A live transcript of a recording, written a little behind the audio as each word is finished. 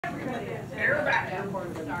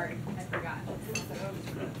Sorry, I forgot.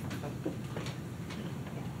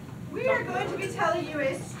 We are going to be telling you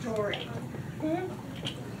a story.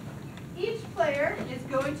 Each player is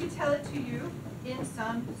going to tell it to you in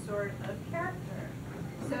some sort of character.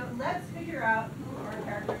 So let's figure out who our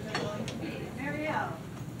characters are going to be. Marielle.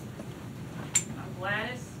 I'm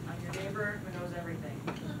Gladys. I'm your neighbor who knows everything.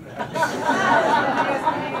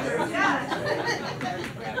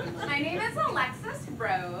 My name is Alexis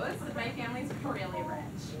Rose. My family's really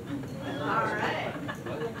rich. All right.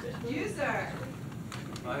 You, sir.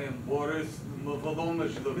 I am Boris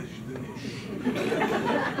Mavolomish.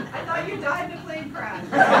 I thought you died in a plane crash.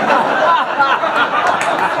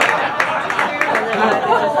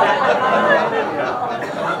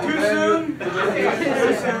 Too soon?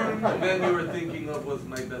 Too soon. The man you were thinking of was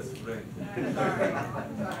my best friend. Sorry.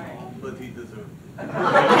 But he deserved it.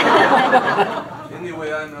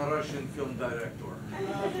 Anyway, I'm a Russian film director.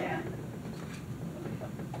 Okay.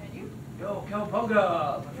 And you? Yo,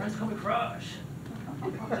 Cowabunga! My friends call me Crush.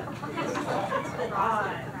 And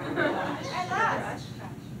last.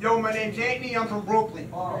 Yo, my name's Anthony. I'm from Brooklyn.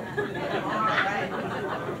 All right.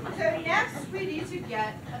 So next we need to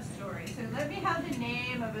get a story. So let me have the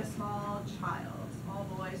name of a small child. Small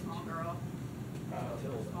boy, small girl.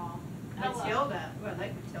 Small. Matilda. Oh, I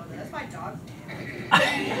like Matilda. That's my dog's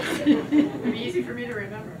name. It'd be easy for me to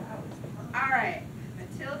remember. All right.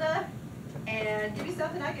 Matilda. And give me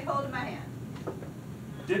something I can hold in my hand.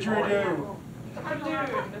 Didgeridoo.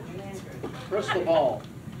 Crystal ball.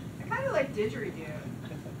 I kind of like didgeridoo.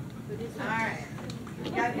 All right.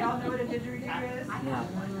 Y'all know what a didgeridoo is? Yeah.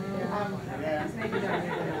 We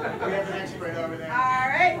have an expert over there. All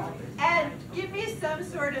right. And give me some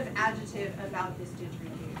sort of adjective about this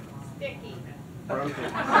didgeridoo. Sticky. Broken.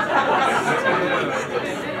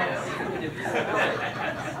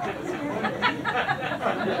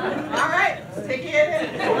 All right. Sticky it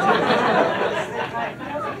in.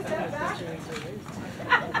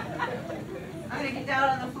 I'm going to get down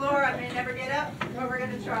on the floor. I may never get up, but we're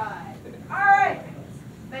going to try. All right.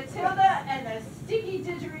 Matilda and the sticky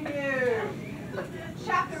didgeridoo.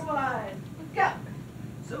 Chapter 1. Go.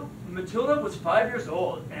 So, Matilda was 5 years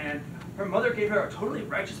old, and her mother gave her a totally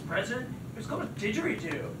righteous present. It was called a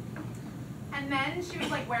didgeridoo. And then she was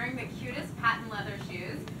like wearing the cutest patent leather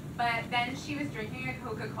shoes, but then she was drinking a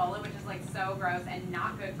Coca-Cola, which is like so gross and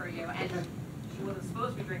not good for you. And She wasn't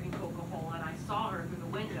supposed to be drinking Coca-Cola, and I saw her through the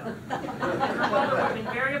window. Her mother would have been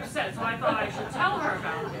very upset, so I thought I should tell her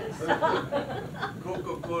about this.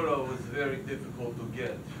 Coca-Cola was very difficult to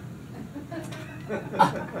get.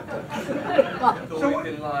 The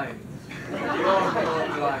waiting lines.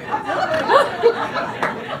 Long lines.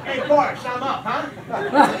 Hey, Boris, I'm up, huh?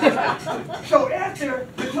 So after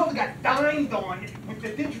Matilda got dined on with the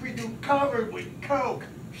didgeridoo covered with Coke,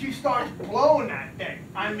 she starts blowing that thing.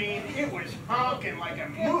 I mean, it was honking like a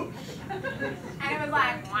moose. and it was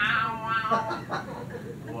like, wow, wow.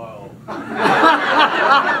 Wow.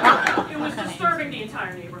 It was disturbing the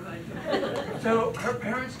entire neighborhood. So, her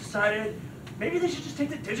parents decided maybe they should just take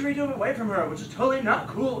the didgeridoo away from her, which is totally not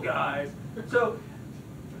cool, guys. So,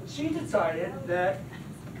 she decided that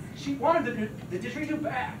she wanted the didgeridoo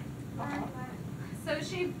back. So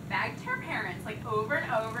she begged her parents like over and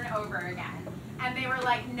over and over again. And they were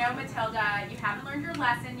like, no, Matilda, you haven't learned your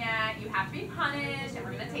lesson yet. You have to be punished, and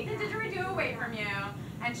we're going to take the didgeridoo away from you.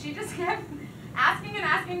 And she just kept asking and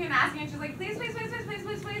asking and asking. And she's like, please, please, please, please, please,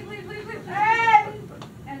 please, please, please, please, please. And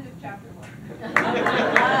end of chapter 1.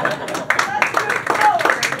 Let's move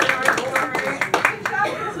forward. To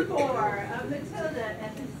chapter 4 of Matilda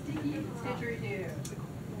and the sticky didgeridoo.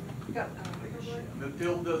 Go.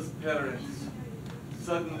 Matilda's parents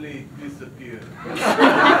suddenly disappeared. I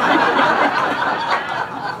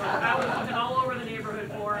was looking all over the neighborhood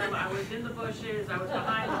for him. I was in the bushes. I was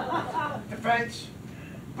behind The fence.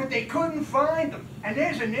 But they couldn't find him. And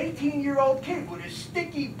there's an 18-year-old kid with a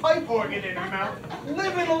sticky pipe organ in her mouth,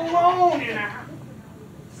 living alone in a house.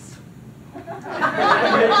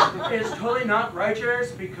 It's totally not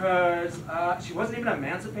righteous because she wasn't even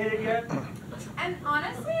emancipated yet. And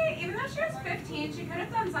honestly, even though she was 15, she could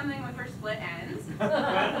have done something with her split ends.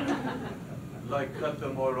 Like cut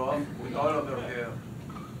them all off with all of their hair.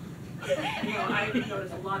 You know, I've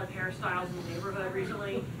noticed a lot of hairstyles in the neighborhood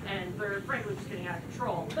recently, and they're frankly just getting out of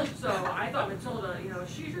control. So I thought Matilda, you know,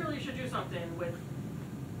 she really should do something with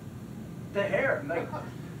The hair, like,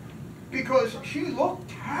 Because she looked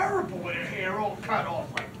terrible with her hair all cut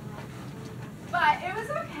off like. But it was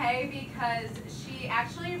okay because she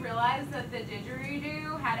actually realized that the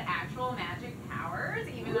didgeridoo had actual magic powers,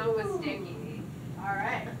 even though it was sticky. All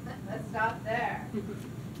right, let's stop there.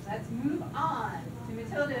 Let's move on to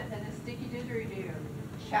Matilda and the Sticky Didgeridoo,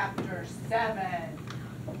 Chapter 7.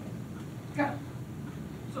 Go.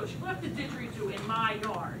 So she left the didgeridoo in my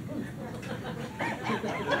yard.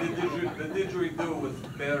 The didgeridoo was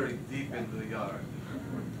buried deep in the yard.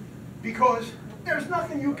 Because there's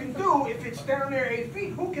nothing you can do if it's down there 8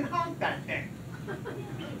 feet. Who can honk that thing?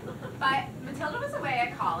 But Matilda was away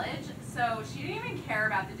at college, so she didn't even care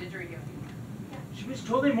about the didgeridoo anymore. She was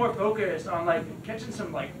totally more focused on like catching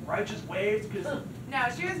some like righteous waves because No,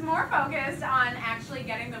 she was more focused on actually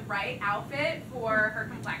getting the right outfit for her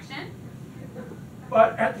complexion.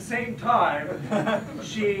 but at the same time,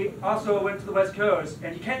 she also went to the West Coast,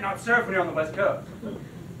 and you can't not surf when you're on the West Coast.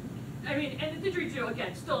 I mean, and the didgeridoo,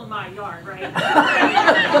 again, still in my yard, right?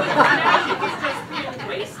 Magic is just being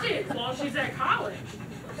wasted while she's at college.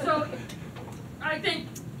 So, I think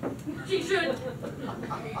she should...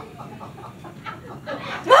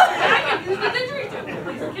 I can use the didgeridoo.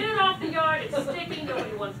 Please get it off the yard. It's sticky.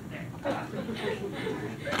 Nobody wants it there.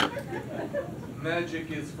 Magic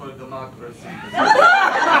is for democracy.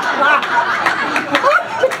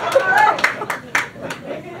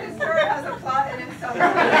 Maybe this story has a plot in itself.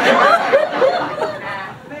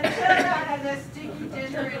 Matilda and the Sticky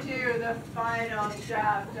Didgeridoo, the final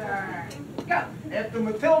chapter. Go. After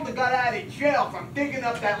Matilda got out of jail from digging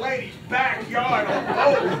up that lady's backyard on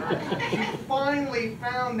boat, she finally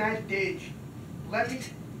found that didge. Let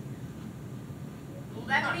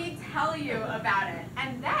me tell you about it.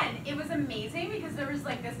 And then it was amazing because there was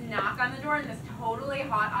like this knock on the door and this totally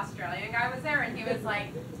hot Australian guy was there and he was like,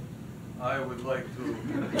 I would like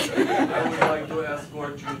to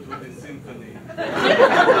escort you to the symphony.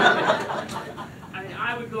 I mean,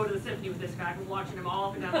 I would go to the symphony with this guy. I've been watching him all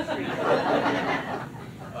up and down the street.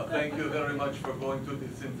 Thank you very much for going to the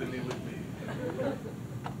symphony with me.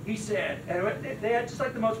 He said, and they had just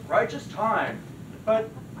like the most righteous time. But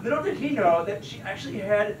little did he know that she actually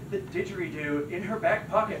had the didgeridoo in her back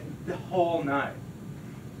pocket the whole night.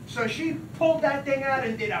 So she pulled that thing out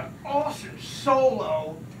and did an awesome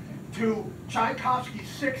solo to Tchaikovsky's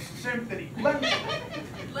 6th Symphony. Let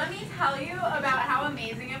me tell you about how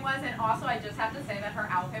amazing it was, and also I just have to say that her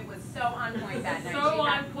outfit was so on point that night. So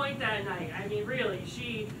on point that night. I mean, really,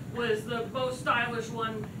 she was the most stylish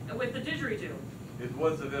one with the didgeridoo. It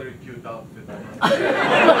was a very cute outfit.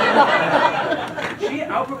 She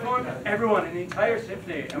outperformed everyone in the entire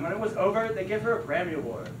symphony, and when it was over, they gave her a Grammy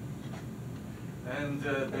Award. And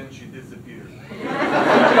then she disappeared.